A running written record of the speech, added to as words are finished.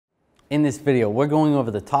In this video, we're going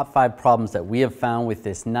over the top 5 problems that we have found with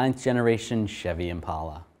this 9th generation Chevy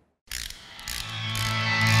Impala.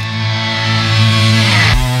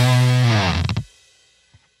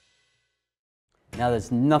 Now,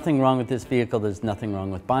 there's nothing wrong with this vehicle. There's nothing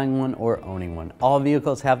wrong with buying one or owning one. All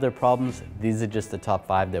vehicles have their problems. These are just the top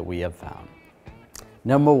 5 that we have found.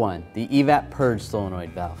 Number 1, the EVAP Purge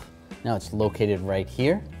solenoid valve. Now, it's located right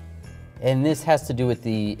here, and this has to do with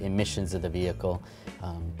the emissions of the vehicle,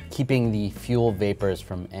 keeping the fuel vapors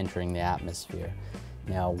from entering the atmosphere.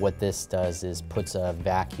 Now, what this does is puts a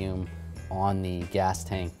vacuum on the gas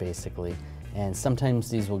tank, basically, and sometimes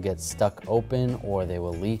these will get stuck open or they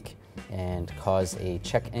will leak and cause a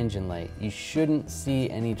check engine light. You shouldn't see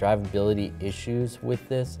any drivability issues with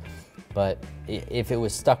this, but if it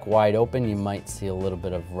was stuck wide open, you might see a little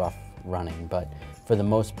bit of rough running, but for the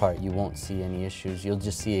most part, you won't see any issues. You'll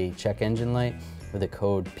just see a check engine light with a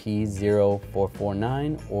code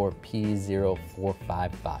P0449 or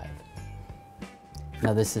P0455.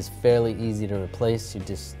 Now, this is fairly easy to replace. You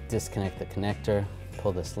just disconnect the connector,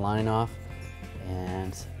 pull this line off,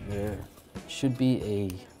 and there should be a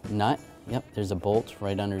nut. Yep, there's a bolt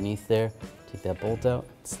right underneath there. Take that bolt out,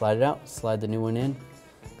 slide it out, slide the new one in,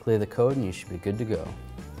 clear the code, and you should be good to go.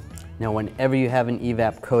 Now, whenever you have an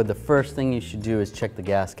EVAP code, the first thing you should do is check the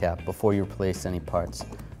gas cap before you replace any parts.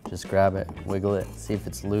 Just grab it, wiggle it, see if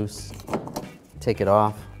it's loose, take it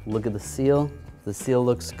off, look at the seal. The seal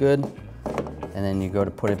looks good, and then you go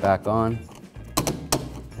to put it back on,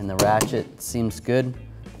 and the ratchet seems good,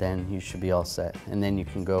 then you should be all set. And then you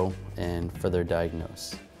can go and further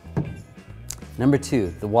diagnose. Number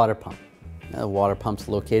 2, the water pump. Now, the water pump's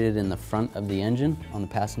located in the front of the engine on the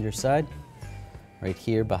passenger side, right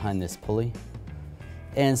here behind this pulley.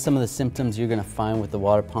 And some of the symptoms you're going to find with the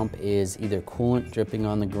water pump is either coolant dripping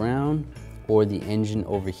on the ground or the engine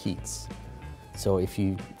overheats. So if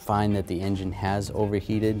you find that the engine has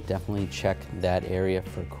overheated, definitely check that area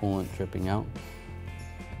for coolant dripping out.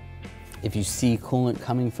 If you see coolant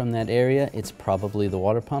coming from that area, it's probably the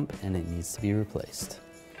water pump and it needs to be replaced.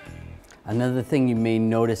 Another thing you may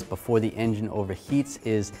notice before the engine overheats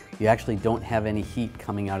is you actually don't have any heat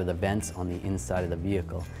coming out of the vents on the inside of the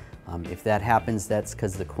vehicle. If that happens, that's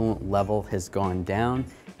because the coolant level has gone down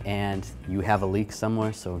and you have a leak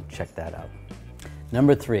somewhere, so check that out.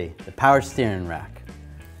 Number 3, the power steering rack.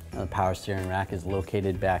 Now, the power steering rack is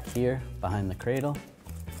located back here behind the cradle.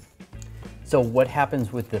 So what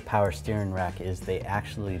happens with the power steering rack is they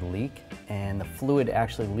actually leak, and the fluid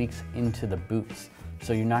actually leaks into the boots.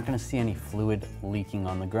 So you're not going to see any fluid leaking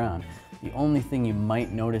on the ground. The only thing you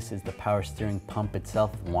might notice is the power steering pump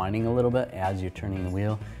itself whining a little bit as you're turning the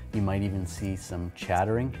wheel. You might even see some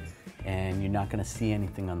chattering, and you're not going to see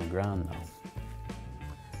anything on the ground though.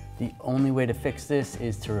 The only way to fix this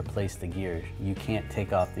is to replace the gears. You can't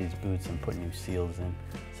take off these boots and put new seals in,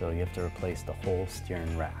 so you have to replace the whole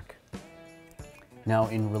steering rack. Now,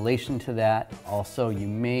 in relation to that, also you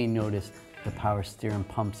may notice the power steering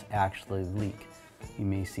pumps actually leak. You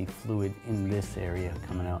may see fluid in this area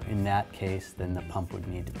coming out. In that case, then the pump would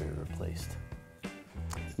need to be replaced.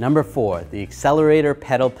 Number 4, the accelerator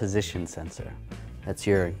pedal position sensor. That's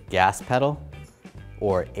your gas pedal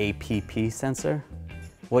or APP sensor.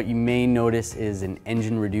 What you may notice is an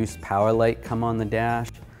engine reduced power light come on the dash,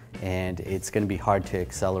 and it's going to be hard to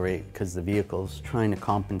accelerate because the vehicle's trying to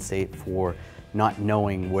compensate for not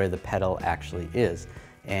knowing where the pedal actually is.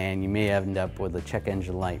 And you may end up with a check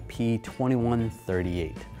engine light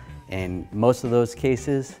P2138. And most of those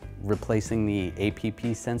cases, replacing the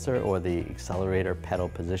APP sensor or the accelerator pedal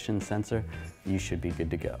position sensor, you should be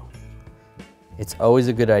good to go. It's always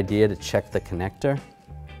a good idea to check the connector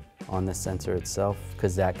on the sensor itself,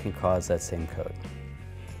 because that can cause that same code.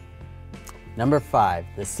 Number 5,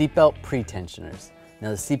 the seatbelt pretensioners.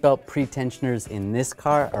 Now, the seatbelt pretensioners in this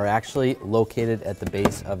car are actually located at the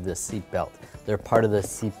base of the seatbelt. They're part of the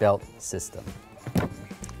seatbelt system.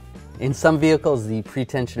 In some vehicles, the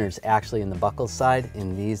pretensioner is actually in the buckle side.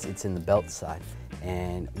 In these, it's in the belt side.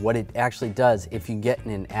 And what it actually does, if you get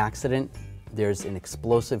in an accident, there's an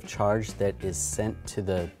explosive charge that is sent to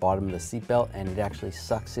the bottom of the seatbelt, and it actually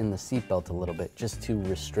sucks in the seatbelt a little bit just to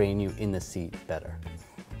restrain you in the seat better.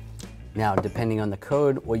 Now, depending on the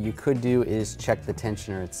code, what you could do is check the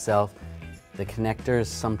tensioner itself. The connectors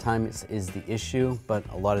sometimes is the issue, but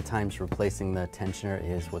a lot of times replacing the tensioner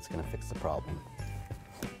is what's going to fix the problem.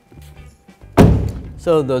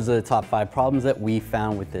 So those are the top 5 problems that we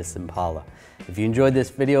found with this Impala. If you enjoyed this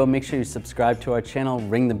video, make sure you subscribe to our channel,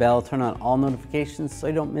 ring the bell, turn on all notifications so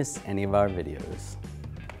you don't miss any of our videos.